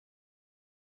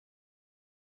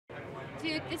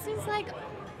Dude, this is like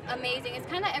amazing. It's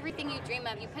kind of everything you dream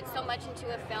of. You put so much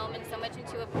into a film and so much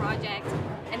into a project,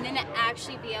 and then to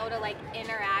actually be able to like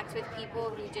interact with people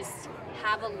who just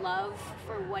have a love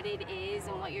for what it is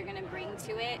and what you're gonna bring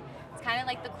to it. It's kind of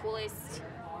like the coolest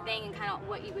thing and kind of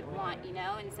what you would want, you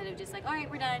know, instead of just like, all right,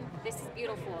 we're done. This is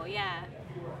beautiful, yeah.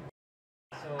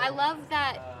 I love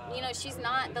that, you know, she's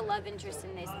not the love interest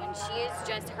in this one. She is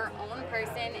just her own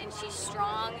person, and she's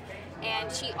strong.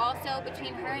 And she also,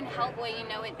 between her and Hellboy, you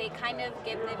know, they kind of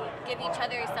give each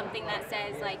other something that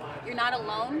says, like, you're not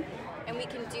alone, and we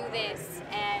can do this.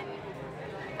 And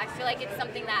I feel like it's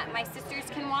something that my sisters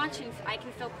can watch, and I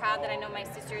can feel proud that I know my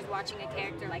sister is watching a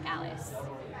character like Alice.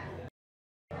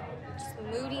 Just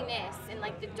moodiness and,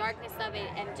 like, the darkness of it,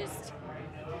 and just...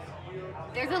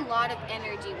 there's a lot of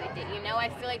energy with it, you know? I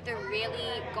feel like they're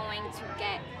really going to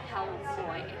get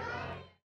Hellboy.